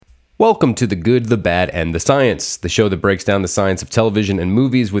Welcome to The Good, the Bad, and the Science, the show that breaks down the science of television and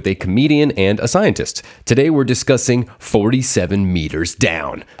movies with a comedian and a scientist. Today we're discussing 47 Meters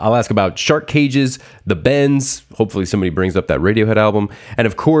Down. I'll ask about shark cages, the bends, hopefully somebody brings up that Radiohead album, and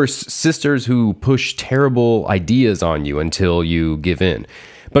of course, sisters who push terrible ideas on you until you give in.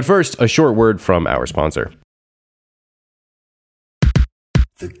 But first, a short word from our sponsor.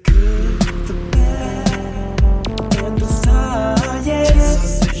 The good, the bad, and the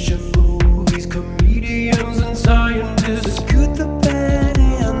science. Television, movies, comedians, and scientists. The good, the bad,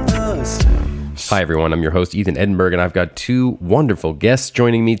 and the science. Hi everyone, I'm your host Ethan Edinburgh, and I've got two wonderful guests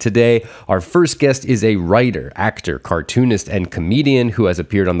joining me today. Our first guest is a writer, actor, cartoonist, and comedian who has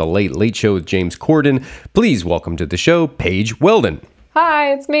appeared on The Late Late Show with James Corden. Please welcome to the show, Paige Weldon.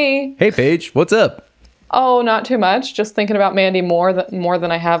 Hi, it's me. Hey Paige, what's up? Oh, not too much. Just thinking about Mandy more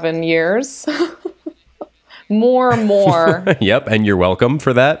than I have in years. more. Yep, and you're welcome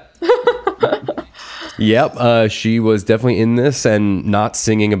for that. Yep, she was definitely in this and not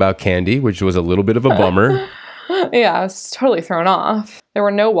singing about candy, which was a little bit of a bummer. Yeah, I was totally thrown off. There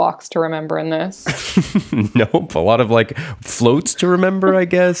were no walks to remember in this. Nope, a lot of like floats to remember, I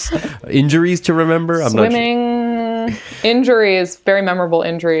guess. Injuries to remember. I'm Swimming. not sure. Injuries, very memorable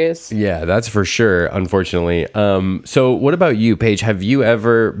injuries. Yeah, that's for sure, unfortunately. So what about you, Paige? Have you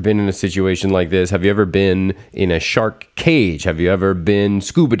ever been in a situation like this? Have you ever been in a shark cage? Have you ever been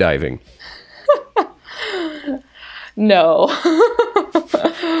scuba diving? No.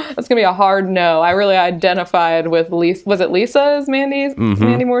 That's going to be a hard no. I really identified with Lisa. Was it Lisa as Mandy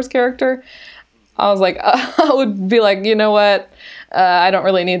Moore's character? I was like, I would be like, you know what? I don't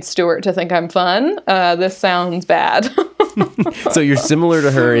really need Stuart to think I'm fun. This sounds bad. So you're similar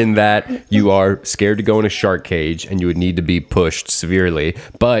to her in that you are scared to go in a shark cage and you would need to be pushed severely,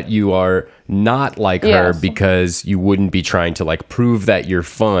 but you are not like her because you wouldn't be trying to like prove that you're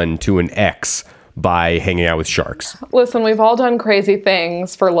fun to an ex by hanging out with sharks. Listen, we've all done crazy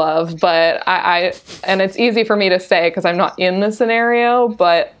things for love, but I and it's easy for me to say because I'm not in the scenario,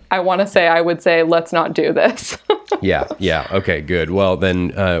 but I would say, let's not do this. Yeah. Okay, good. Well,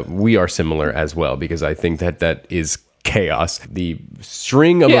 then we are similar as well, because I think that is chaos. The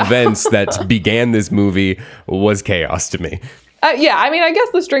string of events that began this movie was chaos to me. I guess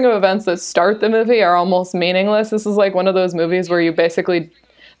the string of events that start the movie are almost meaningless. This is like one of those movies where you basically...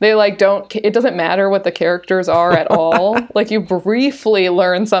 it doesn't matter what the characters are at all. Like, you briefly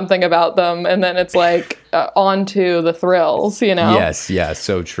learn something about them, and then it's like, on to the thrills, you know? Yes,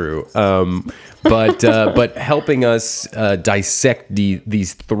 so true. But helping us dissect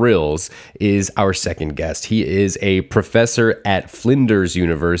these thrills is our second guest. He is a professor at Flinders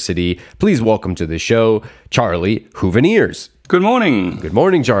University. Please welcome to the show, Charlie Huveneers. Good morning. Good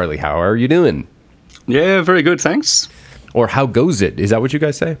morning, Charlie. How are you doing? Yeah, very good, thanks. Or how goes it? Is that what you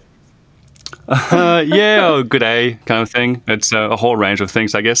guys say? Or good day kind of thing. It's a whole range of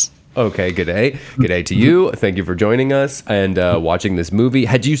things, I guess. Okay, good day. Good day to you. Thank you for joining us and watching this movie.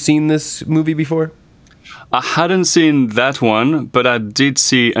 Had you seen this movie before? I hadn't seen that one, but I did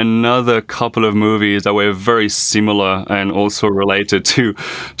see another couple of movies that were very similar and also related to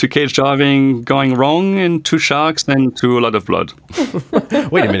cage diving going wrong and to sharks and to a lot of blood.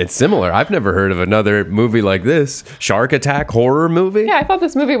 Wait a minute, similar? I've never heard of another movie like this. Shark attack horror movie? Yeah, I thought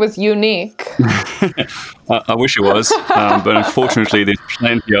this movie was unique. I wish it was, but unfortunately there's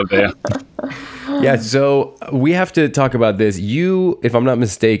plenty out there. Yeah, so we have to talk about this. You, if I'm not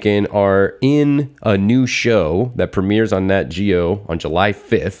mistaken, are in a new show that premieres on Nat Geo on July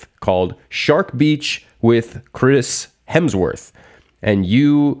 5th called Shark Beach with Chris Hemsworth. And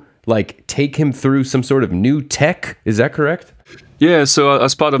you, take him through some sort of new tech. Is that correct? Yeah, so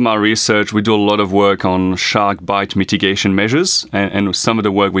as part of my research, we do a lot of work on shark bite mitigation measures, and some of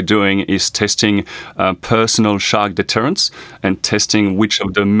the work we're doing is testing personal shark deterrents and testing which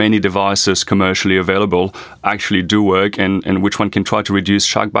of the many devices commercially available actually do work and which one can try to reduce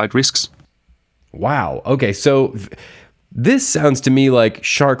shark bite risks. Wow. Okay, so this sounds to me like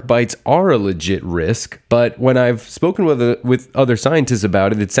shark bites are a legit risk, but when I've spoken with other scientists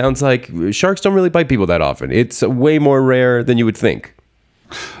about it, it sounds like sharks don't really bite people that often. It's way more rare than you would think.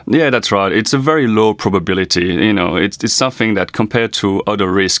 Yeah, that's right. It's a very low probability. You know, it's something that compared to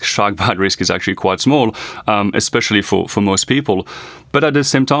other risks, shark bite risk is actually quite small, especially for most people. But at the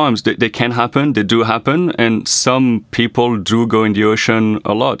same time, they can happen, they do happen, and some people do go in the ocean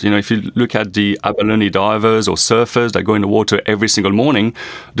a lot. You know, if you look at the abalone divers or surfers that go in the water every single morning,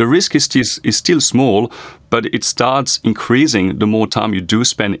 the risk is still small, but it starts increasing the more time you do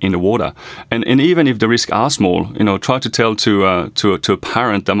spend in the water. And even if the risks are small, you know, try to tell to a parent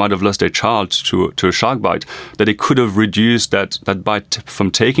parent that might have lost their child to a shark bite, that they could have reduced that bite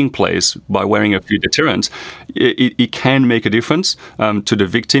from taking place by wearing a few deterrents. It can make a difference to the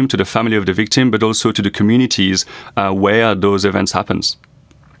victim, to the family of the victim, but also to the communities where those events happens.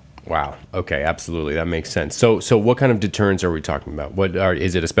 Wow. Okay. Absolutely. That makes sense. So what kind of deterrents are we talking about?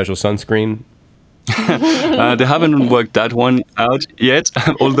 Is it a special sunscreen? They haven't worked that one out yet,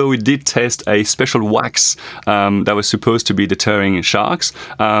 although we did test a special wax that was supposed to be deterring sharks.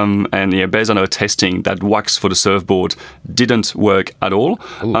 And yeah, based on our testing, that wax for the surfboard didn't work at all.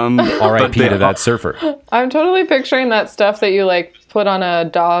 R.I.P. to that surfer. I'm totally picturing that stuff that you like put on a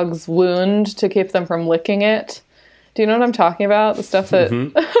dog's wound to keep them from licking it. Do you know what I'm talking about? The stuff that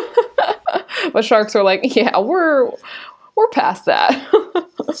but sharks are like, yeah, we're past that.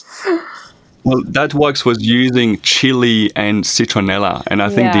 Well, that wax was using chili and citronella, and I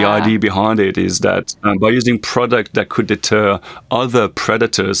think the idea behind it is that by using product that could deter other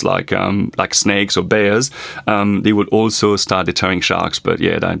predators like snakes or bears, they would also start deterring sharks. But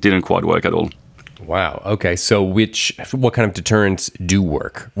yeah, that didn't quite work at all. Wow. Okay. So what kind of deterrents do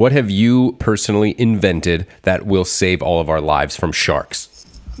work? What have you personally invented that will save all of our lives from sharks?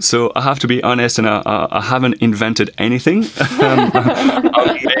 So I have to be honest, and I haven't invented anything.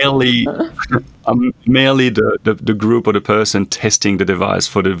 I'm merely the group or the person testing the device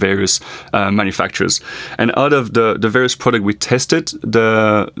for the various manufacturers. And out of the various products we tested,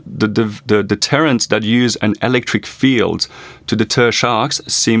 the deterrents that use an electric field to deter sharks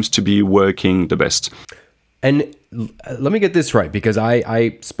seems to be working the best. And let me get this right, because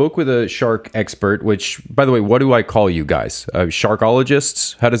I spoke with a shark expert, which, by the way, what do I call you guys?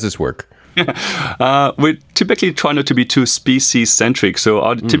 Sharkologists? How does this work? We typically try not to be too species-centric, so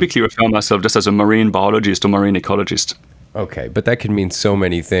I typically refer myself just as a marine biologist or marine ecologist. Okay, but that can mean so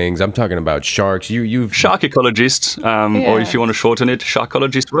many things. I'm talking about sharks. You've shark ecologist, or if you want to shorten it,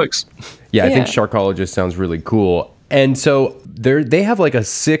 sharkologist works. Yeah, I think sharkologist sounds really cool. And so they have like a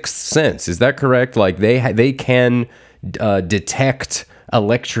sixth sense. Is that correct? Like they can detect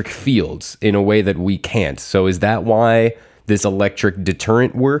electric fields in a way that we can't. So is that why this electric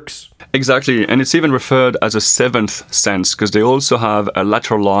deterrent works? Exactly. And it's even referred as a seventh sense, because they also have a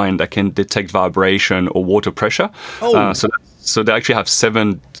lateral line that can detect vibration or water pressure. So they actually have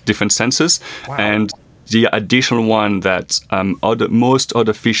 7 different senses. Wow. And the additional one that most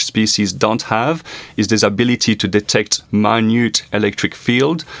other fish species don't have is this ability to detect minute electric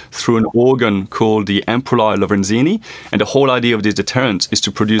field through an organ called the ampullae lorenzini. And the whole idea of this deterrent is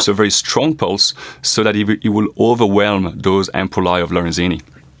to produce a very strong pulse so that it will overwhelm those ampullae of Lorenzini.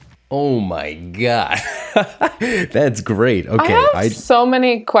 Oh my God. That's great. Okay. I have so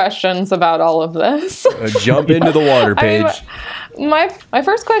many questions about all of this. Jump into the water, Paige. My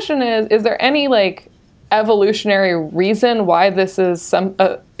first question is there any evolutionary reason why this is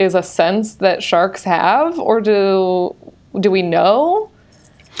a sense that sharks have, or do we know?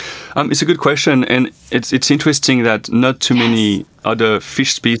 It's a good question, and it's interesting that not too many other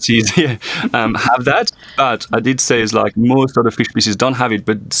fish species have that. But I did say is most other fish species don't have it,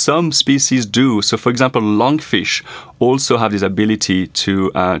 but some species do. So, for example, lungfish also have this ability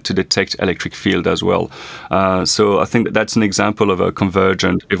to detect electric field as well. So I think that's an example of a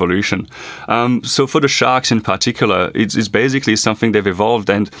convergent evolution. So for the sharks in particular, it's basically something they've evolved,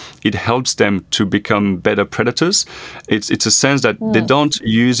 and it helps them to become better predators. It's a sense that they don't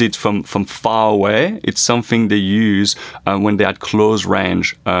use it from far away. It's something they use when they're at close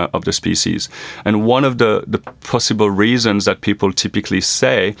range of the species. And one of the possible reasons that people typically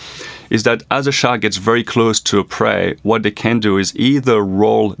say is that as a shark gets very close to a prey, what they can do is either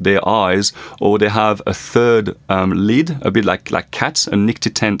roll their eyes, or they have a third lid, a bit like cats, a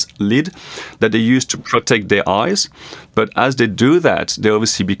nictitant lid that they use to protect their eyes. But as they do that, they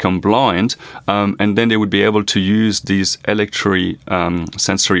obviously become blind, and then they would be able to use these electric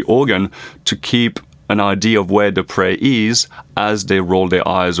sensory organ to keep an idea of where the prey is as they roll their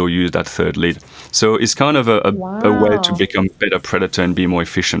eyes or use that third lid. So it's kind of a way to become a better predator and be more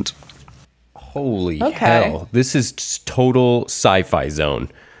efficient. Holy hell. This is total sci-fi zone.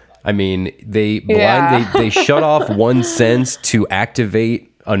 I mean, they shut off one sense to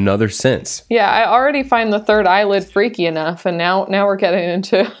activate another sense. Yeah, I already find the third eyelid freaky enough, and now we're getting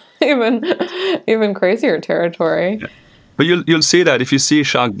into even crazier territory. Yeah. But you'll see that if you see a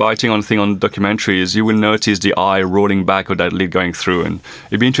shark biting on a thing on documentaries, you will notice the eye rolling back or that lid going through. And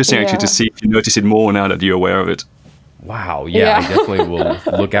it'd be interesting actually to see if you notice it more now that you're aware of it. Wow. Yeah. I definitely will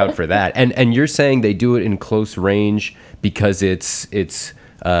look out for that. And you're saying they do it in close range because it's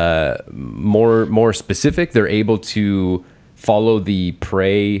more specific. They're able to follow the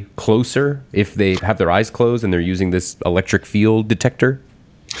prey closer if they have their eyes closed and they're using this electric field detector.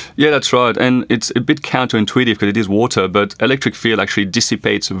 Yeah, that's right. And it's a bit counterintuitive because it is water, but electric field actually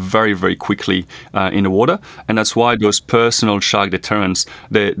dissipates very, very quickly in the water. And that's why those personal shark deterrents,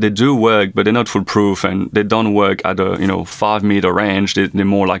 they do work, but they're not foolproof, and they don't work at a 5 meter range. They're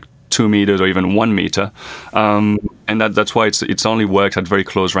more like 2 meters or even 1 meter. And that's why it's only works at very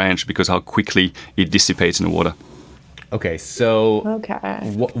close range, because how quickly it dissipates in the water. Okay, so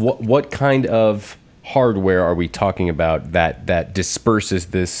what kind of hardware are we talking about that disperses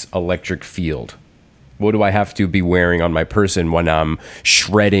this electric field? What do I have to be wearing on my person when I'm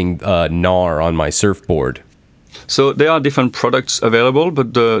shredding gnar on my surfboard? So there are different products available,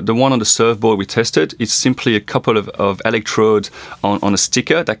 but the one on the surfboard we tested is simply a couple of electrodes on a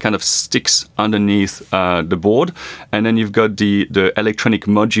sticker that kind of sticks underneath the board. And then you've got the electronic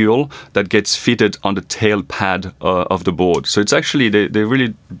module that gets fitted on the tail pad of the board. So it's actually, they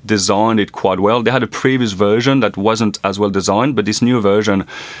really designed it quite well. They had a previous version that wasn't as well designed, but this new version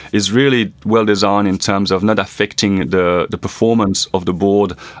is really well designed in terms of not affecting the performance of the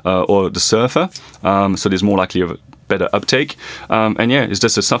board or the surfer. So there's more likely a better uptake. And yeah, it's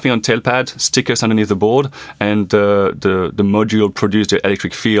just something on tail pad, stickers underneath the board, and the module produces the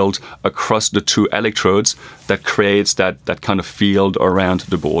electric field across the two electrodes that creates that kind of field around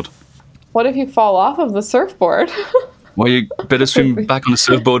the board. What if you fall off of the surfboard? Well, you better swim back on the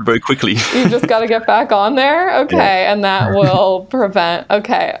surfboard very quickly. You just got to get back on there? Okay, yeah. And that will prevent...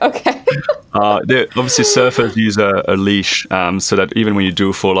 Okay. Obviously, surfers use a leash so that even when you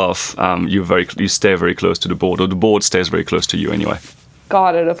do fall off, you stay very close to the board, or the board stays very close to you anyway.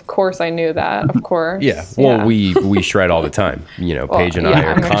 Got it. Of course, I knew that. Of course. Yeah. Well, we shred all the time. Paige and I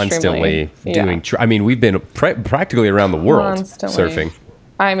are constantly doing... we've been practically around the world surfing.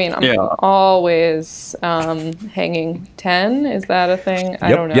 I'm always hanging 10. Is that a thing? I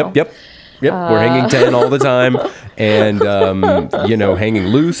don't know. Yep. We're hanging 10 all the time, and hanging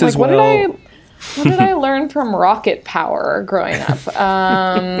loose as well. What did I learn from rocket power growing up?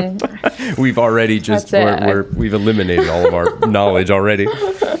 We've already we've eliminated all of our knowledge already.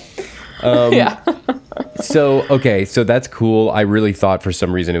 So that's cool. I really thought for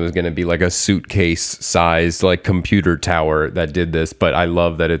some reason it was going to be like a suitcase size, like computer tower that did this, but I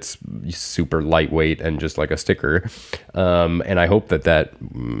love that it's super lightweight and just like a sticker. And I hope that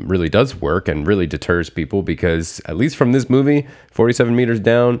really does work and really deters people, because at least from this movie, 47 meters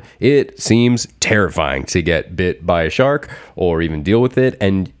down, it seems terrifying to get bit by a shark or even deal with it.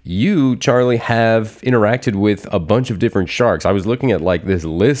 And you, Charlie, have interacted with a bunch of different sharks. I was looking at like this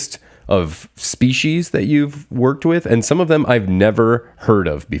list of species that you've worked with, and some of them I've never heard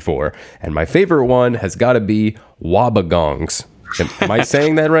of before. And my favorite one has got to be wobbegongs. Am I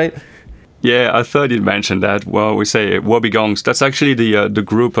saying that right? Yeah, I thought you'd mentioned that. Well, we say wobbegongs. That's actually the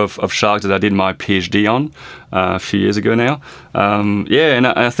group of sharks that I did my PhD on a few years ago now. And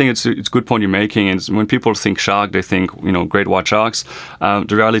I think it's a good point you're making. And when people think shark, they think great white sharks.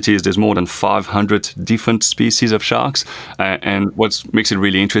 The reality is there's more than 500 different species of sharks, and what makes it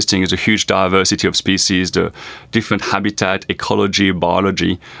really interesting is a huge diversity of species, the different habitat, ecology,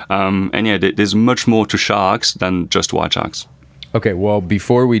 biology, there's much more to sharks than just white sharks. Okay, well,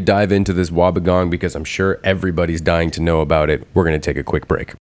 before we dive into this wobbegong, because I'm sure everybody's dying to know about it, we're going to take a quick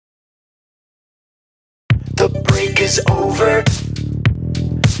break. The break is over.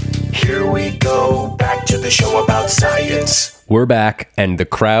 Here we go, back to the show about science. We're back, and the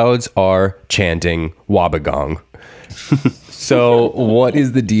crowds are chanting wobbegong. So what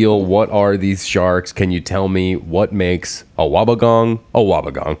is the deal? What are these sharks? Can you tell me what makes a wobbegong a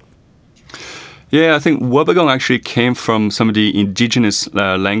wobbegong? Yeah, I think wobbegong actually came from some of the indigenous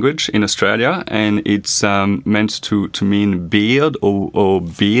language in Australia, and it's meant to mean beard or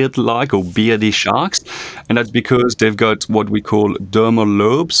beard-like or beardy sharks, and that's because they've got what we call dermal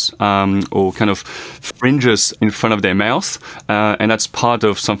lobes or kind of fringes in front of their mouth, and that's part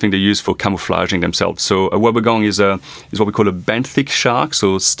of something they use for camouflaging themselves. So a wobbegong is what we call a benthic shark,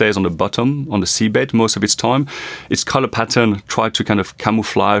 so stays on the bottom on the seabed most of its time. Its color pattern tries to kind of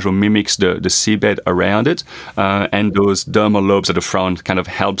camouflage or mimics the seabed around it, and those dermal lobes at the front kind of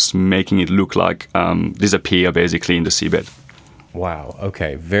helps making it look like disappear basically in the seabed. Wow.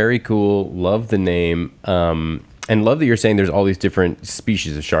 Okay. Very cool. Love the name. And love that you're saying there's all these different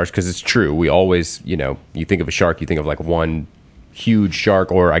species of sharks, because it's true. We always, you think of a shark, you think of like one huge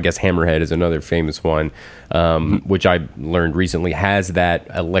shark, or I guess hammerhead is another famous one, which I learned recently has that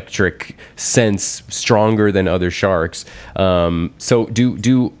electric sense stronger than other sharks. So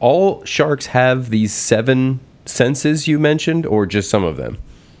do all sharks have these 7 senses you mentioned, or just some of them?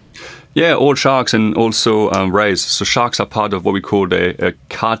 Yeah, all sharks and also rays. So sharks are part of what we call a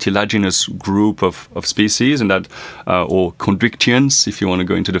cartilaginous group of species, and that or chondrichthyans, if you want to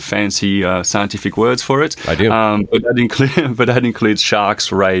go into the fancy scientific words for it. I do. But that includes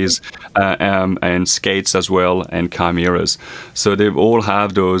sharks, rays, and skates as well, and chimeras. So they all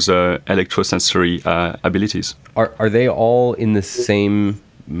have those electrosensory abilities. Are they all in the same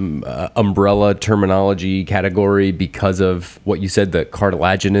umbrella terminology category because of what you said, the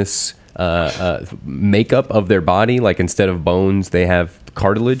cartilaginous makeup of their body? Like instead of bones, they have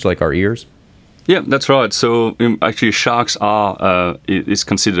cartilage, like our ears? Yeah, that's right. So actually, sharks are is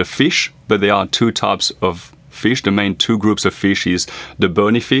considered a fish, but there are two types of fish. The main two groups of fish is the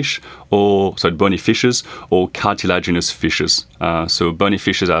bony fish, bony fishes, or cartilaginous fishes. So bony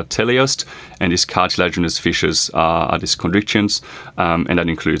fishes are teleost, and these cartilaginous fishes are these chondrichthyans, and that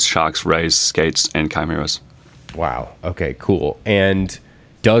includes sharks, rays, skates, and chimeras. Wow. Okay, cool. And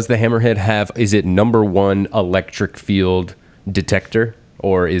does the hammerhead is it number one electric field detector,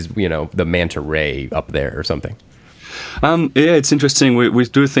 or is, the manta ray up there or something? Yeah, it's interesting. We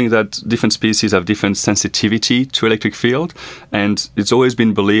do think that different species have different sensitivity to electric field, and it's always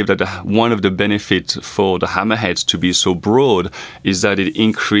been believed that one of the benefits for the hammerheads to be so broad is that it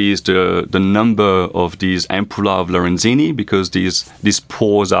increased the number of these ampulla of Lorenzini, because these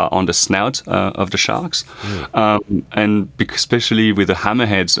pores are on the snout of the sharks. And especially with the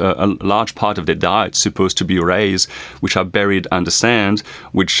hammerheads, a large part of their diet is supposed to be rays, which are buried under sand,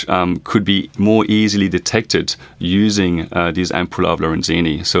 which could be more easily detected using these ampulla of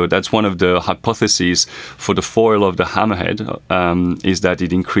Lorenzini. So that's one of the hypotheses for the foil of the hammerhead, is that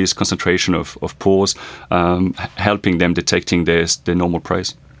it increased concentration of pores, helping them detecting their normal prey.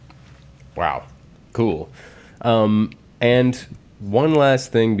 Wow. Cool. And one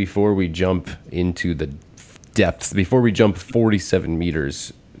last thing before we jump into the depths, before we jump 47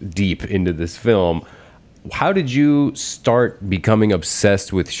 meters deep into this film, how did you start becoming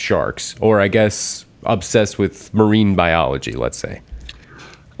obsessed with sharks? Or I guess obsessed with marine biology, let's say?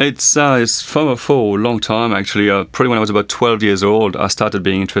 It's for a long time, actually. Probably when I was about 12 years old, I started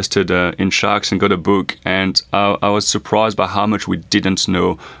being interested in sharks and got a book. And I was surprised by how much we didn't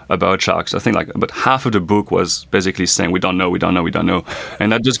know about sharks. I think like about half of the book was basically saying, we don't know.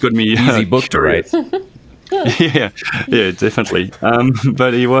 And that just got me easy book to write. yeah, definitely.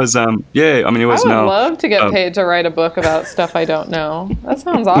 But it was, it was. I would love to get paid to write a book about stuff I don't know. That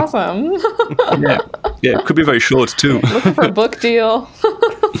sounds awesome. yeah, it could be very short too. Looking for a book deal.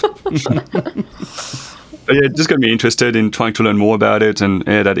 But yeah, it just got me interested in trying to learn more about it, and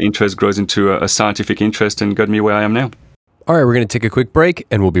that interest grows into a scientific interest and got me where I am now. All right, we're going to take a quick break,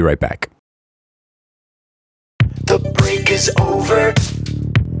 and we'll be right back. The break is over.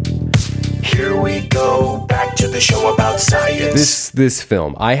 Here we go, back to the show about science. This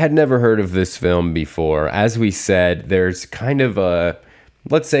film, I had never heard of this film before. As we said, there's kind of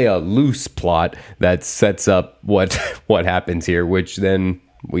let's say a loose plot that sets up what happens here, which then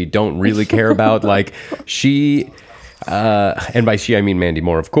we don't really care about. Like she, and by she I mean Mandy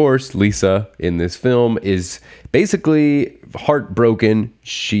Moore, of course. Lisa in this film is basically heartbroken.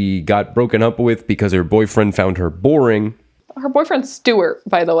 She got broken up with because her boyfriend found her boring. Her boyfriend's Stuart,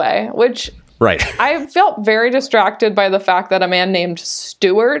 by the way, which right. I felt very distracted by the fact that a man named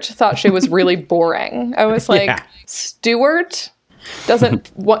Stuart thought she was really boring. I was like, yeah. Stuart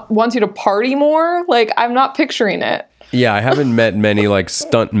wants you to party more? Like, I'm not picturing it. Yeah, I haven't met many like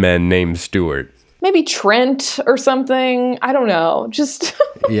stuntmen named Stuart. Maybe Trent or something. I don't know. Just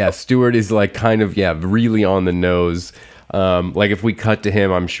yeah, Stuart is like kind of, really on the nose. Like if we cut to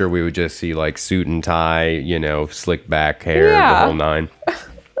him, I'm sure we would just see like suit and tie, slick back hair, the whole nine.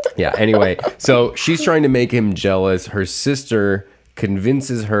 Yeah. Anyway, so she's trying to make him jealous. Her sister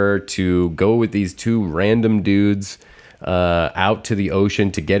convinces her to go with these two random dudes out to the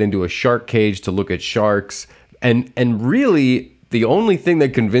ocean to get into a shark cage to look at sharks. And really, the only thing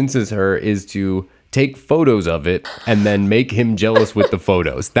that convinces her is to take photos of it and then make him jealous with the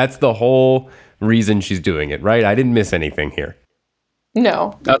photos. That's the whole reason she's doing it, right? I didn't miss anything here.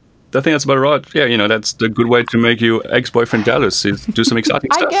 No. I think that's about right. Yeah, that's the good way to make your ex-boyfriend jealous, is do some exciting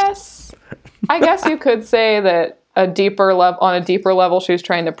stuff. I guess you could say that on a deeper level, she's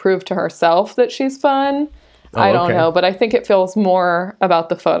trying to prove to herself that she's fun. I don't know, but I think it feels more about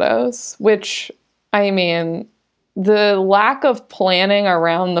the photos, which, I mean, the lack of planning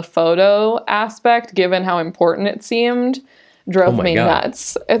around the photo aspect, given how important it seemed, drove me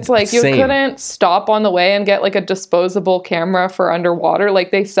nuts. It's like you couldn't stop on the way and get like a disposable camera for underwater.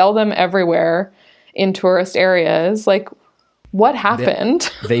 Like they sell them everywhere in tourist areas. Like what happened?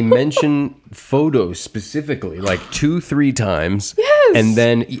 They mention photos specifically like 2-3 times. Yes. And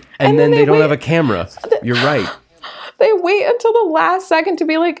then they don't have a camera. You're right. They wait until the last second to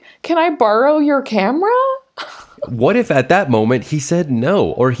be like, "Can I borrow your camera?" What if at that moment he said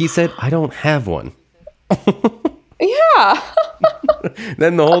no, or he said, "I don't have one"? Yeah.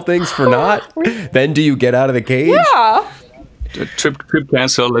 Then the whole thing's for naught. Then do you get out of the cage? Yeah. Trip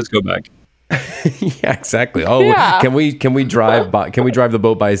canceled. Let's go back. Yeah, exactly. Oh, Yeah. can we drive the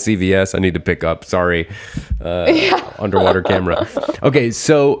boat by CVS? I need to pick up. Sorry, underwater camera. Okay,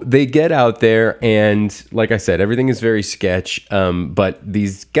 so they get out there, and like I said, everything is very sketch. But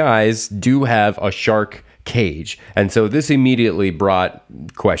these guys do have a shark cage, and so this immediately brought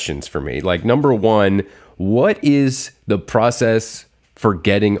questions for me. Like, number one, what is the process for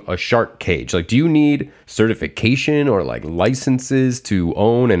getting a shark cage? Like, do you need certification or like licenses to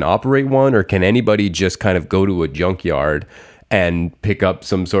own and operate one, or can anybody just kind of go to a junkyard and pick up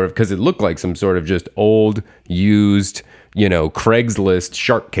some sort of, because it looked like some sort of just old, used, Craigslist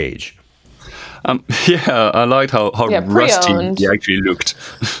shark cage? Yeah, I liked how rusty pre-owned. he actually looked.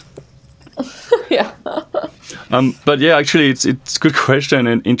 Yeah. But yeah, actually, it's a good question.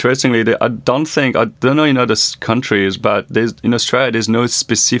 And interestingly, I don't know in other countries, but in Australia, there's no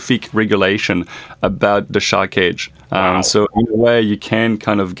specific regulation about the shark cage. So in a way, you can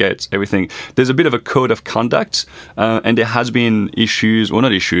kind of get everything. There's a bit of a code of conduct, and there has been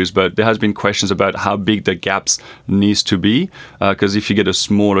not issues, but there has been questions about how big the gaps needs to be, because if you get a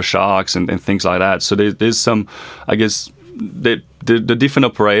smaller sharks and things like that. So there's some, I guess, the different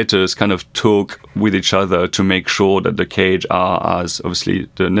operators kind of talk with each other to make sure that the cage has obviously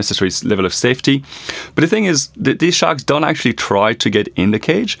the necessary level of safety. But the thing is that these sharks don't actually try to get in the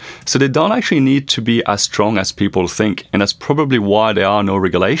cage, so they don't actually need to be as strong as people think, and that's probably why there are no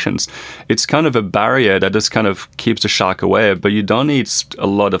regulations. It's kind of a barrier that just kind of keeps the shark away, but you don't need a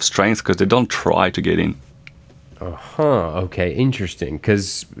lot of strength because they don't try to get in. Okay, interesting.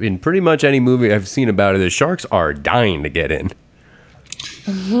 Because in pretty much any movie I've seen about it, the sharks are dying to get in.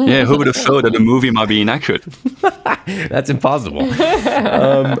 Yeah, who would have thought that the movie might be inaccurate? That's impossible.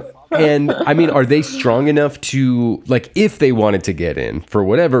 And I mean, are they strong enough to, like, if they wanted to get in for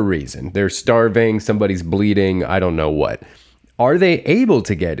whatever reason, they're starving, somebody's bleeding, I don't know what, are they able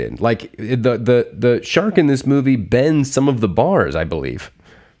to get in? Like, the shark in this movie bends some of the bars, I believe.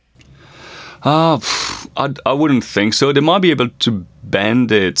 I wouldn't think so. They might be able to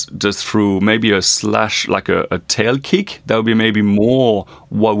bend it just through maybe a slash, like a tail kick. That would be maybe more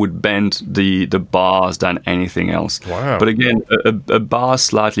what would bend the bars than anything else. Wow. But again, a bar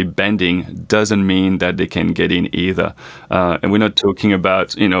slightly bending doesn't mean that they can get in either. And we're not talking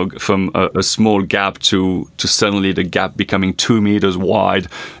about, from a small gap to suddenly the gap becoming 2 meters wide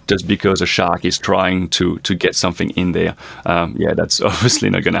just because a shark is trying to get something in there. Yeah, that's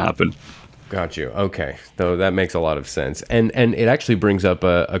obviously not going to happen. Got you. Okay. So that makes a lot of sense. And it actually brings up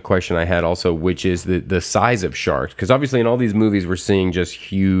a question I had also, which is the size of sharks. Because obviously in all these movies, we're seeing just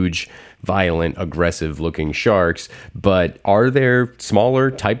huge, violent, aggressive looking sharks. But are there smaller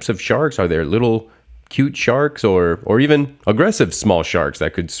types of sharks? Are there little cute sharks or even aggressive small sharks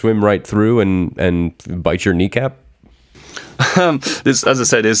that could swim right through and bite your kneecap? As I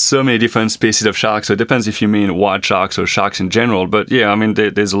said, there's so many different species of sharks, so it depends if you mean white sharks or sharks in general. But yeah, I mean,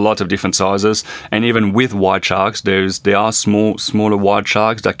 there's a lot of different sizes, and even with white sharks, there are smaller white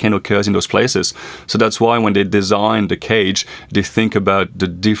sharks that can occur in those places. So that's why when they design the cage, they think about the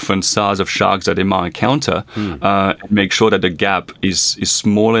different size of sharks that they might encounter, and make sure that the gap is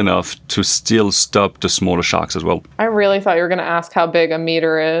small enough to still stop the smaller sharks as well. I really thought you were going to ask how big a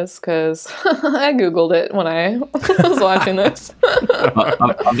meter is, because I Googled it when I was watching this.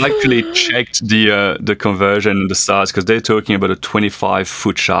 I've actually checked the conversion, the size, because they're talking about a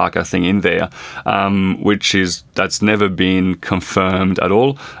 25-foot shark, I think, in there, that's never been confirmed at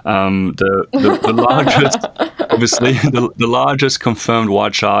all. The largest, obviously, the largest confirmed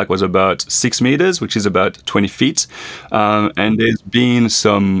white shark was about 6 meters, which is about 20 feet. And there's been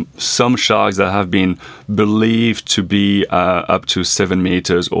some sharks that have been believed to be up to 7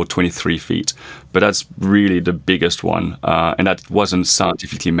 meters or 23 feet. But that's really the biggest one, and that wasn't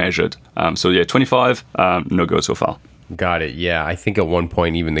scientifically measured. So yeah, 25, no go so far. Got it. Yeah, I think at one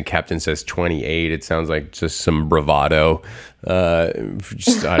point even the captain says 28. It sounds like just some bravado. I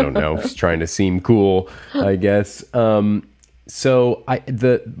don't know, just trying to seem cool, I guess. So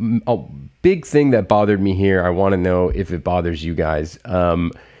the big thing that bothered me here, I want to know if it bothers you guys.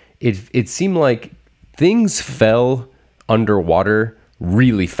 It seemed like things fell underwater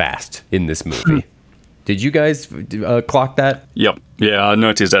really fast in this movie. Did you guys clock that? Yep. Yeah, I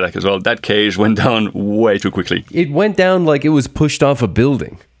noticed that as well. That cage went down way too quickly. It went down like it was pushed off a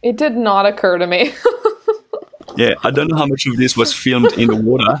building. It did not occur to me. Yeah, I don't know how much of this was filmed in the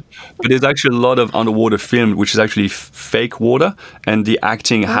water, but there's actually a lot of underwater film, which is actually fake water, and the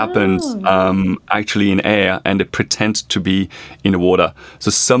acting happens actually in air, and they pretend to be in the water.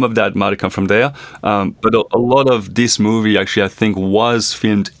 So some of that might have come from there, but a lot of this movie actually, I think, was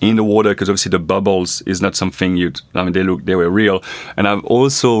filmed in the water because obviously the bubbles is not something they were real. And I've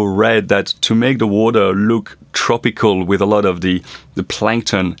also read that to make the water look tropical with a lot of the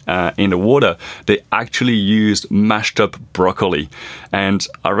plankton in the water, they actually used mashed up broccoli. And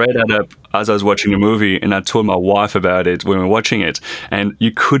I read that up as I was watching the movie, and I told my wife about it when we were watching it, and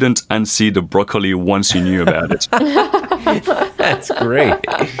you couldn't unsee the broccoli once you knew about it. That's great.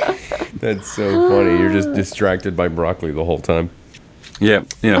 That's so funny. You're just distracted by broccoli the whole time. Yeah,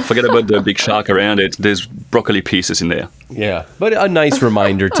 forget about the big shark around it. There's broccoli pieces in there. Yeah, but a nice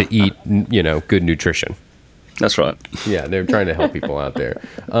reminder to eat, good nutrition. That's right. Yeah, they're trying to help people out there.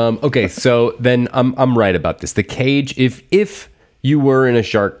 Okay, so then I'm right about this. The cage, if you were in a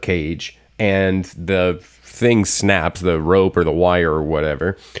shark cage and the thing snaps, the rope or the wire or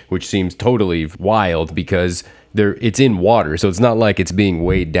whatever, which seems totally wild because it's in water, so it's not like it's being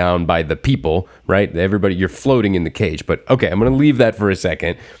weighed down by the people, right? Everybody, you're floating in the cage. But okay, I'm going to leave that for a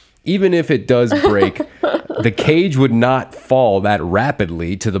second. Even if it does break, the cage would not fall that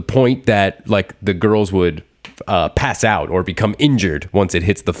rapidly to the point that like the girls would pass out or become injured once it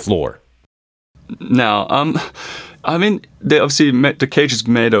hits the floor. Now, the cage is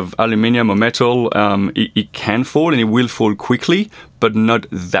made of aluminium or metal. It can fall and it will fall quickly, but not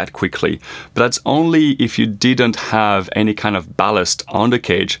that quickly. But that's only if you didn't have any kind of ballast on the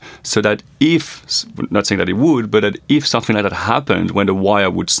cage, so that not saying that it would, but that if something like that happened when the wire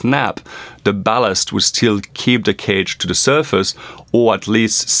would snap, the ballast would still keep the cage to the surface, or at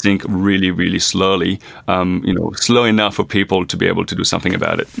least sink really, really slowly, slow enough for people to be able to do something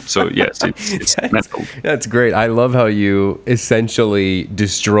about it. So yes, it's mental. That's great. I love how you essentially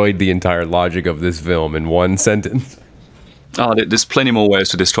destroyed the entire logic of this film in one sentence. Oh, there's plenty more ways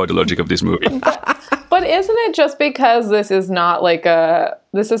to destroy the logic of this movie. But isn't it just because this is not like a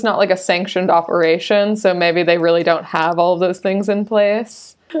sanctioned operation, so maybe they really don't have all of those things in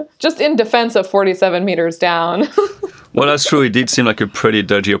place? Just in defense of 47 meters down. Well, that's true. It did seem like a pretty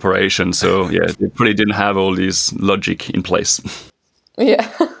dodgy operation. So yeah, they probably didn't have all this logic in place. Yeah.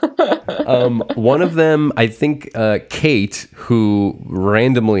 One of them, I think, Kate, who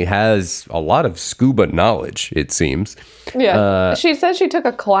randomly has a lot of scuba knowledge, it seems. Yeah. She said she took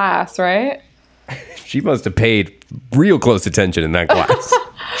a class, right? She must have paid real close attention in that class.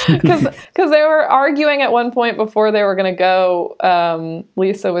 Because they were arguing at one point before they were going to go.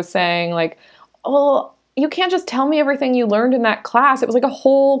 Lisa was saying, like, well, you can't just tell me everything you learned in that class. It was like a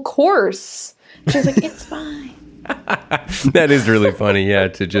whole course. She's like, it's fine. That is really funny, yeah,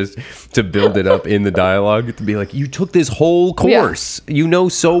 to build it up in the dialogue, to be like, you took this whole course. Yeah. You know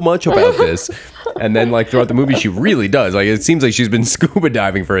so much about this. And then, like, throughout the movie, she really does. Like, it seems like she's been scuba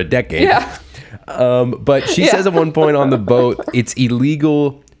diving for a decade. Yeah. But she says at one point on the boat, it's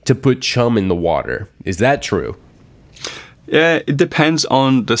illegal to put chum in the water. Is that true? Yeah, it depends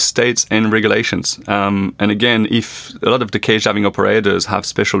on the states and regulations. And again, if a lot of the cage diving operators have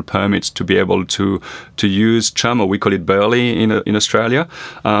special permits to be able to use chum, or we call it burley in Australia,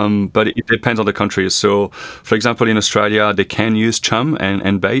 but it depends on the countries. So, for example, in Australia, they can use chum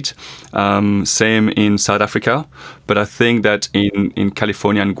and bait. Same in South Africa. But I think that in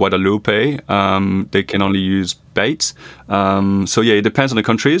California and Guadalupe, they can only use bait. So yeah, it depends on the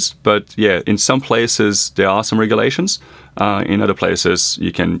countries. But yeah, in some places, there are some regulations. In other places,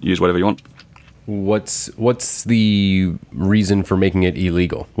 you can use whatever you want. What's the reason for making it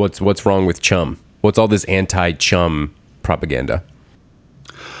illegal? What's wrong with chum? What's all this anti-chum propaganda?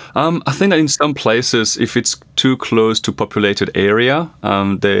 I think that in some places, if it's too close to populated area,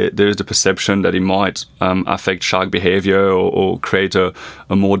 there is the perception that it might affect shark behavior or create a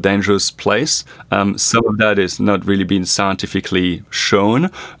more dangerous place. Some of that is not really being scientifically shown,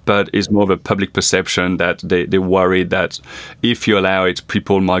 but is more of a public perception that they worry that if you allow it,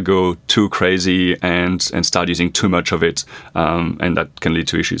 people might go too crazy and start using too much of it, and that can lead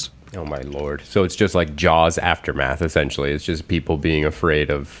to issues. Oh my Lord. So it's just like Jaws aftermath, essentially. It's just people being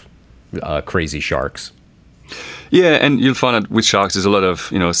afraid of crazy sharks. Yeah, and you'll find that with sharks, there's a lot of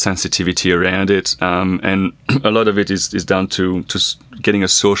sensitivity around it, and a lot of it is down to getting a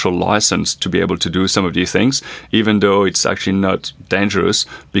social license to be able to do some of these things, even though it's actually not dangerous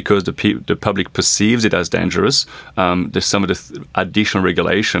because the public perceives it as dangerous. There's some of the additional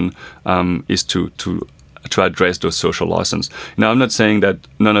regulation is to to address those social license. Now, I'm not saying that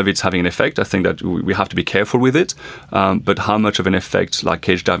none of it's having an effect. I think that we have to be careful with it. But how much of an effect like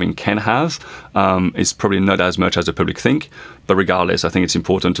cage diving can have is probably not as much as the public think. But regardless, I think it's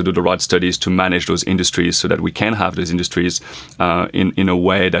important to do the right studies to manage those industries so that we can have those industries in a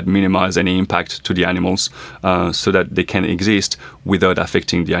way that minimize any impact to the animals so that they can exist without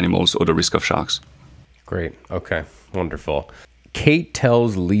affecting the animals or the risk of sharks. Great. Okay. Wonderful. Kate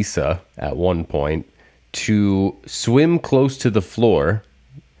tells Lisa at one point to swim close to the floor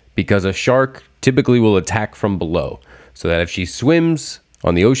because a shark typically will attack from below, so that if she swims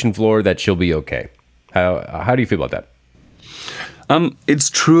on the ocean floor, that she'll be okay. How do you feel about that? It's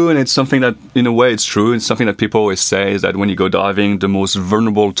true, and it's something that, in a way, it's true. It's something that people always say is that when you go diving, the most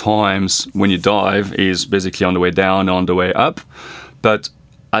vulnerable times when you dive is basically on the way down, on the way up. But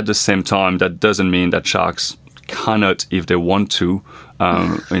at the same time, that doesn't mean that sharks cannot, if they want to,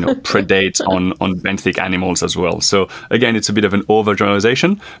 predate on benthic animals as well. So again, it's a bit of an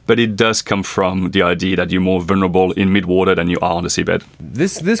overgeneralization, but it does come from the idea that you're more vulnerable in midwater than you are on the seabed.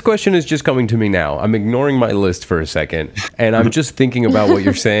 This question is just coming to me now. I'm ignoring my list for a second, and I'm just thinking about what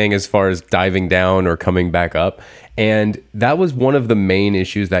you're saying as far as diving down or coming back up. And that was one of the main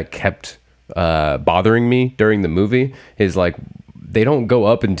issues that kept bothering me during the movie, is like they don't go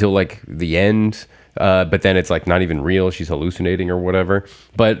up until like the end. But then it's like not even real. She's hallucinating or whatever.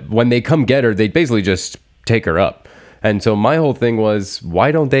 But when they come get her, they basically just take her up. And so my whole thing was,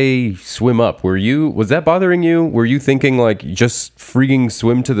 why don't they swim up? Was that bothering you? Were you thinking like, just freaking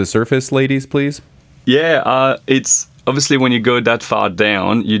swim to the surface, ladies, please? Yeah, it's obviously when you go that far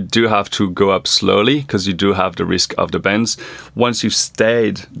down, you do have to go up slowly because you do have the risk of the bends. Once you've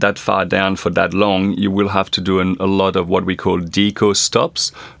stayed that far down for that long, you will have to do a lot of what we call deco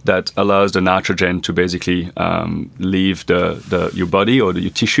stops that allows the nitrogen to basically leave your body or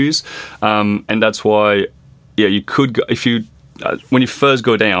your tissues. And that's why, you could go, when you first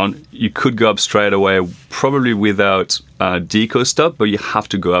go down, you could go up straight away, probably without deco stop, but you have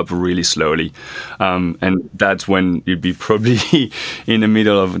to go up really slowly. And that's when you'd be probably in the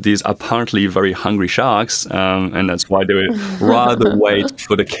middle of these apparently very hungry sharks. And that's why they would rather wait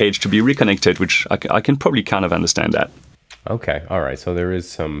for the cage to be reconnected, which I can probably kind of understand that. Okay. All right. So there is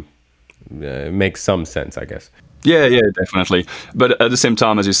some, makes some sense, I guess. Yeah, definitely. But at the same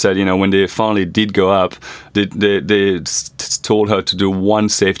time, as you said, when they finally did go up, they told her to do one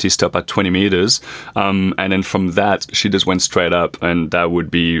safety stop at 20 meters. And then from that, she just went straight up. And that would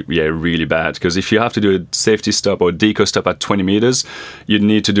be, really bad. Because if you have to do a safety stop or deco stop at 20 meters, you'd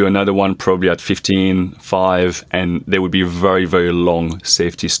need to do another one probably at 15, 5. And there would be very, very long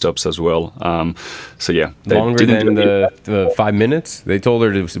safety stops as well. Longer than the 5 minutes? They told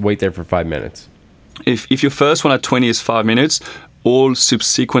her to wait there for 5 minutes. If your first one at 20 is 5 minutes, all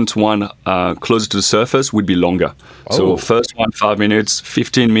subsequent one closer to the surface would be longer. Oh. So first one, 5 minutes,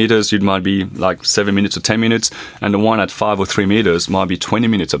 15 meters, it might be like 7 minutes or 10 minutes. And the one at 5 or 3 meters might be 20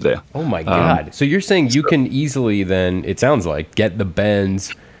 minutes up there. Oh my God. So you're saying you can easily then, it sounds like, get the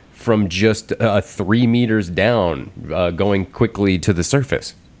bends from just 3 meters down, going quickly to the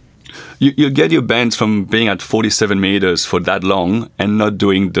surface. You'll get your bends from being at 47 meters for that long and not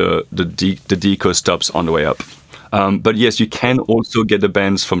doing the deco stops on the way up. But yes, you can also get the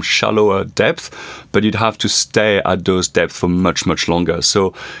bends from shallower depth, but you'd have to stay at those depths for much, much longer.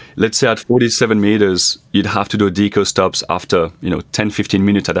 So let's say at 47 meters, you'd have to do deco stops after 10, 15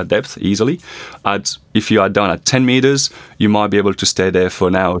 minutes at that depth easily. If you are down at 10 meters, you might be able to stay there for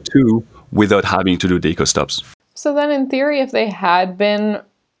an hour or two without having to do deco stops. So then in theory, if they had been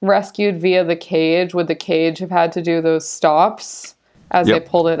rescued via the cage, would the cage have had to do those stops as they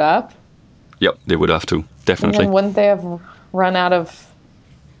pulled it up? Yep, they would have to, definitely. And then wouldn't they have run out of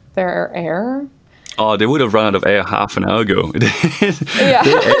their air? Oh, they would have run out of air half an hour ago. Yeah.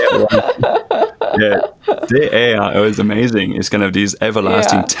 Their air was amazing. It's kind of these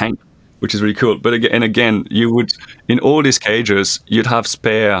everlasting tanks, which is really cool. But again, you would, in all these cages, you'd have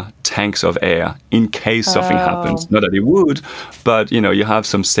spare tanks of air in case something happens. Not that it would, but you have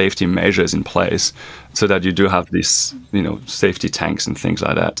some safety measures in place so that you do have these, safety tanks and things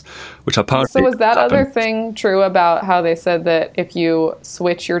like that, which apparently. So was that other thing true about how they said that if you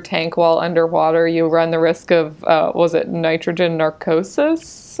switch your tank while underwater, you run the risk of, was it nitrogen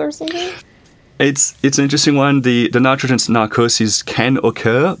narcosis or something? It's an interesting one. The nitrogen narcosis can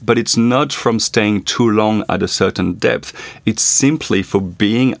occur, but it's not from staying too long at a certain depth. It's simply for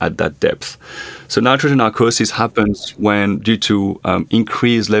being at that depth. So nitrogen narcosis happens when, due to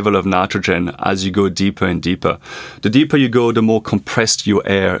increased level of nitrogen as you go deeper and deeper. The deeper you go, the more compressed your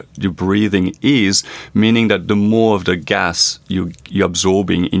air, your breathing is, meaning that the more of the gas you're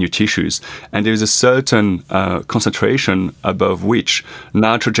absorbing in your tissues. And there is a certain concentration above which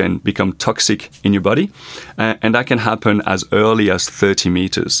nitrogen becomes toxic in your body. And that can happen as early as 30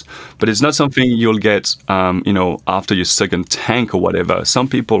 meters. But it's not something you'll get, after your second tank or whatever. Some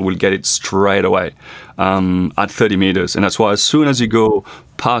people will get it straight away. At 30 meters. And that's why as soon as you go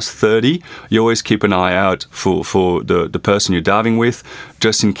past 30, you always keep an eye out for the person you're diving with,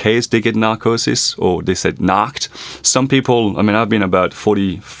 just in case they get narcosis or they said narked. Some people, I've been about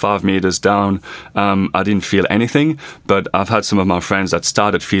 45 meters down. I didn't feel anything, but I've had some of my friends that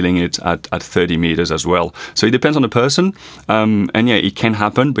started feeling it at 30 meters as well. So it depends on the person. It can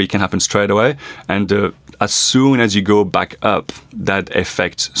happen, but it can happen straight away. And as soon as you go back up, that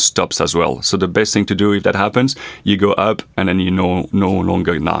effect stops as well. So the best thing to do if that happens, you go up and then you're no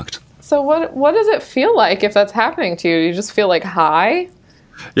longer knocked. So what does it feel like if that's happening to you? You just feel like high?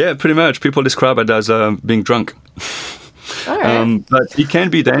 Yeah, pretty much. People describe it as being drunk. All right. But it can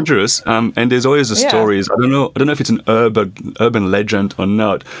be dangerous, and there's always the stories. I don't know if it's an urban legend or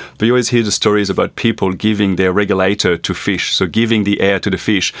not, but you always hear the stories about people giving their regulator to fish, so giving the air to the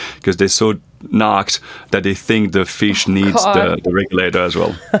fish because they're so knocked that they think the fish needs the regulator as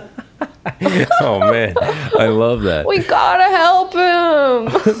well. Oh man, I love that. We gotta help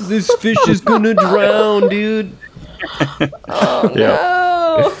him. This fish is gonna drown, dude. Oh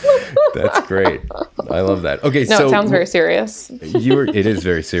no. That's great. I love that. Okay, No, so it sounds very serious. It is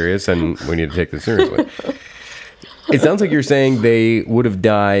very serious, and we need to take this seriously. It sounds like you're saying they would have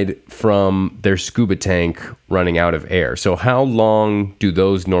died from their scuba tank running out of air. So how long do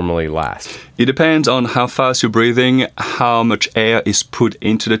those normally last? It depends on how fast you're breathing, how much air is put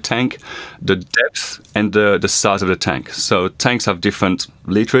into the tank, the depth, and the size of the tank. So tanks have different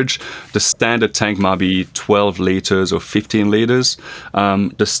literage. The standard tank might be 12 liters or 15 liters.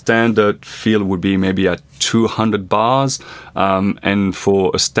 The standard fill would be maybe at 200 bars. And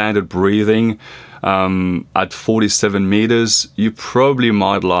for a standard breathing, at 47 meters, you probably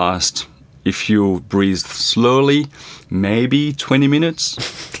might last, if you breathe slowly, maybe 20 minutes.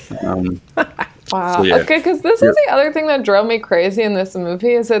 Wow. So, yeah. Okay, because this is the other thing that drove me crazy in this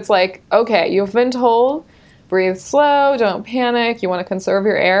movie is it's like, okay, you've been told, breathe slow, don't panic, you want to conserve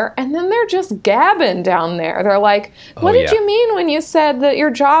your air, and then they're just gabbing down there. They're like, what did you mean when you said that your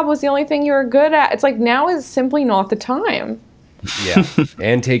job was the only thing you were good at? It's like, now is simply not the time. Yeah,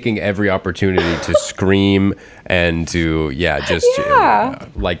 and taking every opportunity to scream and to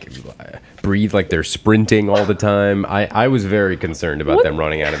breathe like they're sprinting all the time. I was very concerned about them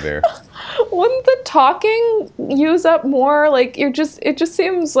running out of air. Wouldn't the talking use up more? Like it just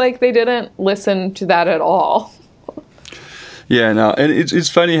seems like they didn't listen to that at all. Yeah, no, and it's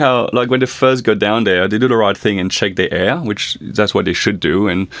funny how, like, when they first got down there, they do the right thing and check the air, which that's what they should do.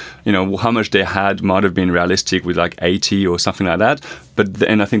 And, how much they had might have been realistic with like 80 or something like that. But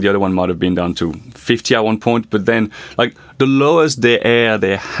then I think the other one might have been down to 50 at one point. But then, like, the lowest the air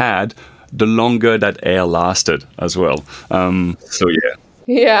they had, the longer that air lasted as well. So, yeah.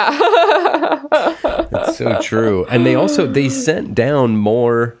 Yeah. That's so true. And they sent down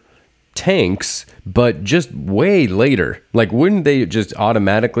more tanks, but just way later. Like, wouldn't they just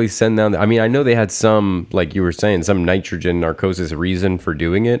automatically send down? I know they had some, like you were saying, some nitrogen narcosis reason for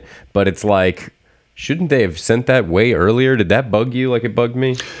doing it, but it's like, shouldn't they have sent that way earlier? Did that bug you like it bugged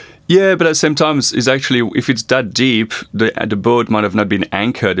me? Yeah, but at the same time, it's actually, if it's that deep, the boat might have not been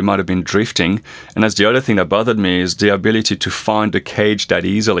anchored, it might have been drifting. And that's the other thing that bothered me, is the ability to find the cage that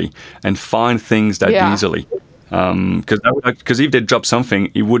easily and find things that easily. Because if they dropped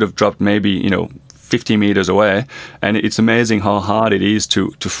something, it would have dropped maybe 50 meters away, and it's amazing how hard it is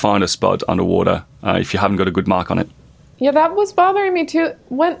to find a spot underwater if you haven't got a good mark on it. Yeah, that was bothering me too.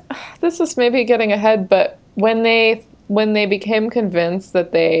 This is maybe getting ahead, but when they became convinced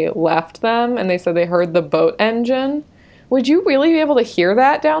that they left them and they said they heard the boat engine, would you really be able to hear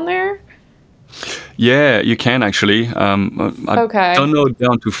that down there? Yeah, you can actually. I don't know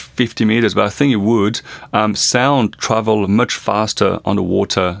down to 50 meters, but I think it would. Sound travel much faster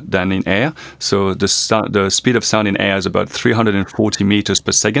underwater than in air. So the speed of sound in air is about 340 meters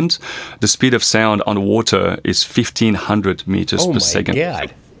per second. The speed of sound underwater is 1,500 meters per second. Oh my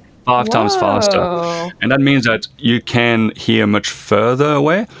God. 5 times faster. And that means that you can hear much further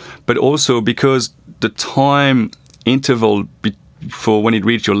away, but also because the time interval for when it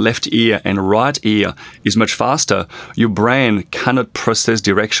reaches your left ear and right ear is much faster, your brain cannot process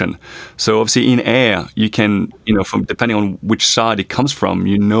direction. So obviously in air, you can, from depending on which side it comes from,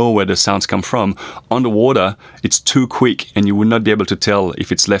 where the sounds come from. Underwater, it's too quick and you will not be able to tell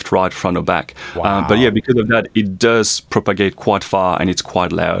if it's left, right, front or back. Wow. But yeah, because of that, it does propagate quite far and it's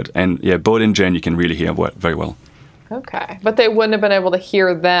quite loud. And yeah, Bode and Jen, you can really hear very well. Okay. But they wouldn't have been able to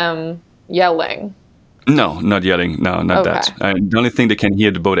hear them yelling. No, not yelling. No, not that. The only thing they can hear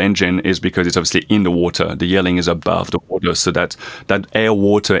the boat engine is because it's obviously in the water. The yelling is above the water, so that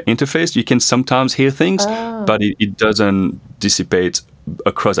air-water interface, you can sometimes hear things, but it doesn't dissipate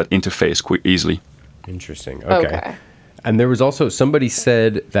across that interface quite easily. Interesting. Okay. And there was also, somebody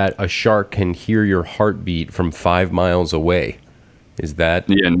said that a shark can hear your heartbeat from 5 miles away. Is that?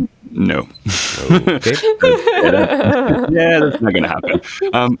 Yeah, no. Okay. Yeah, that's not going to happen.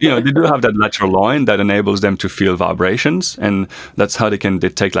 They do have that lateral line that enables them to feel vibrations, and that's how they can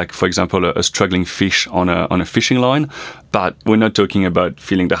detect, like, for example, a struggling fish on a fishing line. But we're not talking about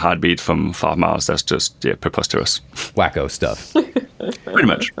feeling the heartbeat from 5 miles. That's just preposterous. Wacko stuff. Pretty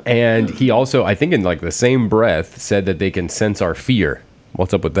much. And he also, I think in like the same breath, said that they can sense our fear.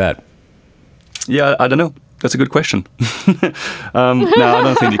 What's up with that? Yeah, I don't know. That's a good question. No, I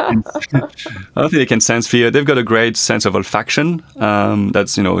don't think they can. I don't think they can sense fear. They've got a great sense of olfaction.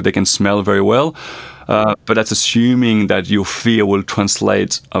 That's they can smell very well. But that's assuming that your fear will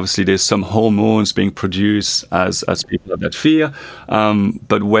translate. Obviously, there's some hormones being produced as people have that fear.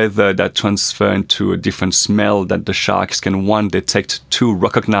 But whether that transfer into a different smell that the sharks can detect, two,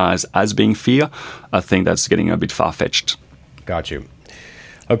 recognize as being fear, I think that's getting a bit far-fetched. Got you.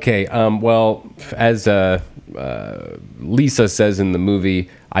 Okay, well, as Lisa says in the movie,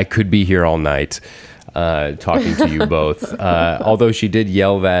 I could be here all night talking to you both. Although she did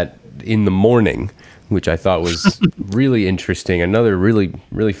yell that in the morning, which I thought was really interesting. Another really,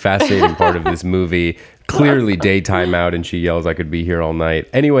 really fascinating part of this movie. Clearly daytime out, and she yells, I could be here all night.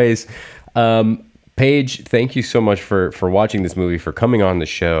 Anyways, Paige, thank you so much for watching this movie, for coming on the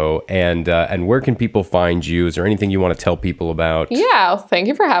show, and where can people find you? Is there anything you want to tell people about? Yeah, thank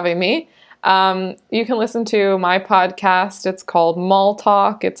you for having me. You can listen to my podcast. It's called Mall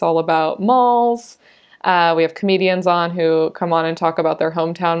Talk. It's all about malls. We have comedians on who come on and talk about their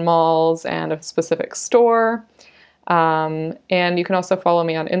hometown malls and a specific store. And you can also follow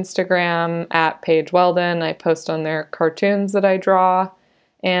me on Instagram at Paige Weldon. I post on there cartoons that I draw.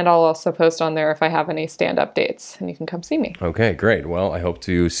 And I'll also post on there if I have any stand-up dates, and you can come see me. Okay, great. Well, I hope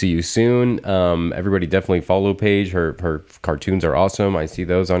to see you soon. Everybody definitely follow Paige. Her cartoons are awesome. I see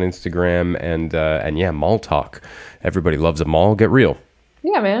those on Instagram. And yeah, Mall Talk. Everybody loves a mall. Get real.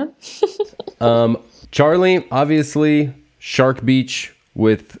 Yeah, man. Charlie, obviously, Shark Beach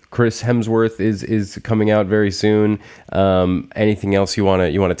with Chris Hemsworth is coming out very soon. Anything else you want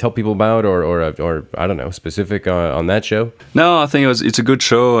to tell people about, or I don't know, specific on that show? No, I think it's a good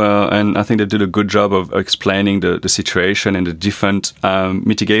show, and I think they did a good job of explaining the situation and the different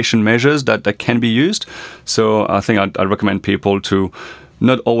mitigation measures that can be used. So I think I'd recommend people to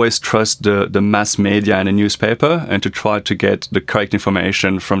not always trust the mass media and the newspaper, and to try to get the correct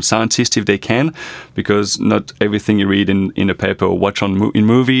information from scientists if they can, because not everything you read in the paper or watch in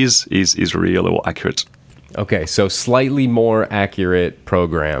movies is real or accurate. Okay, so slightly more accurate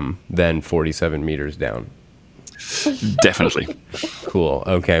program than 47 meters down. Definitely. Cool.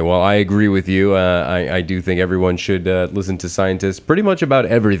 Okay. Well, I agree with you. I do think everyone should listen to scientists pretty much about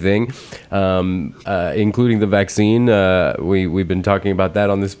everything, including the vaccine. We've been talking about that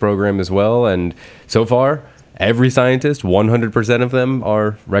on this program as well. And so far, every scientist, 100% of them,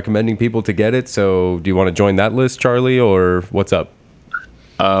 are recommending people to get it. So do you want to join that list, Charlie, or what's up?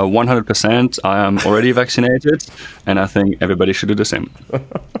 100%. I am already vaccinated, and I think everybody should do the same.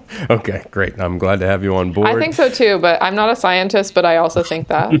 Okay, great. I'm glad to have you on board. I think so too, but I'm not a scientist, but I also think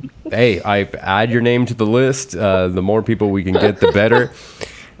that. Hey, I add your name to the list. The more people we can get, the better.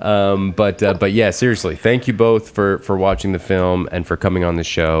 But yeah, seriously, thank you both for watching the film and for coming on the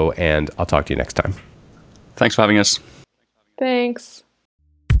show, and I'll talk to you next time. Thanks for having us. Thanks.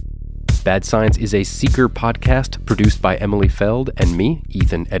 Bad Science is a Seeker podcast produced by Emily Feld and me,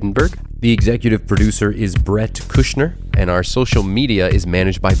 Ethan Edinburgh. The executive producer is Brett Kushner, and our social media is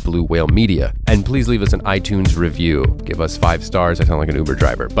managed by Blue Whale Media. And please leave us an iTunes review. Give us 5 stars. I sound like an Uber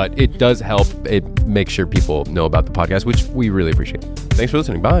driver, but it does help. It makes sure people know about the podcast, which we really appreciate. Thanks for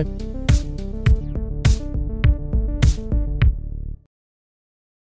listening. Bye.